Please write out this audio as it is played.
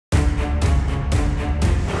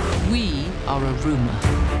are a rumor.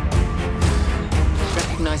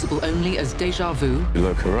 Recognizable only as déjà vu. You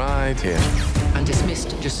look right here. And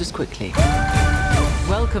dismissed just as quickly.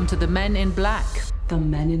 Welcome to the Men in Black. The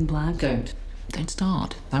Men in Black? Don't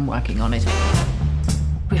start. I'm working on it.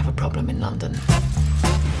 We have a problem in London.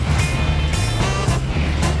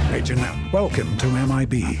 Agent M, welcome to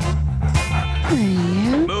MIB.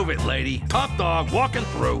 Move it, lady. Top dog walking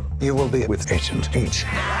through. You will be with Agent H.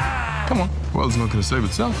 Come on. Well, it's not going to save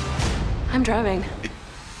itself. I'm driving.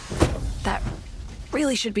 That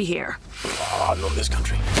really should be here. Oh, I love this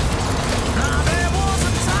country.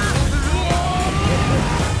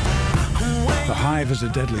 The Hive is a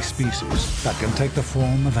deadly species that can take the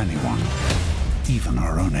form of anyone, even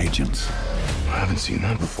our own agents. I haven't seen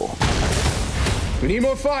that before. We need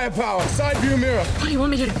more firepower. Side view mirror. What do you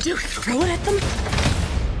want me to do? Throw it at them?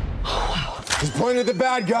 Just point at the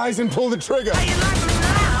bad guys and pull the trigger.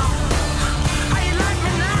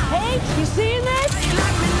 Hey, you seeing this?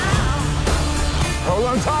 Hold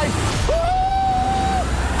on tight.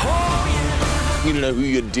 You know who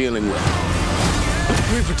you're dealing with.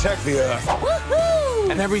 We protect the Earth.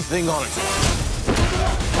 And everything on it.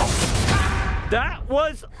 That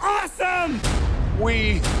was awesome!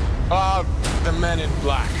 We are the Men in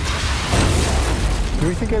Black. Do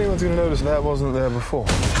we think anyone's going to notice that wasn't there before?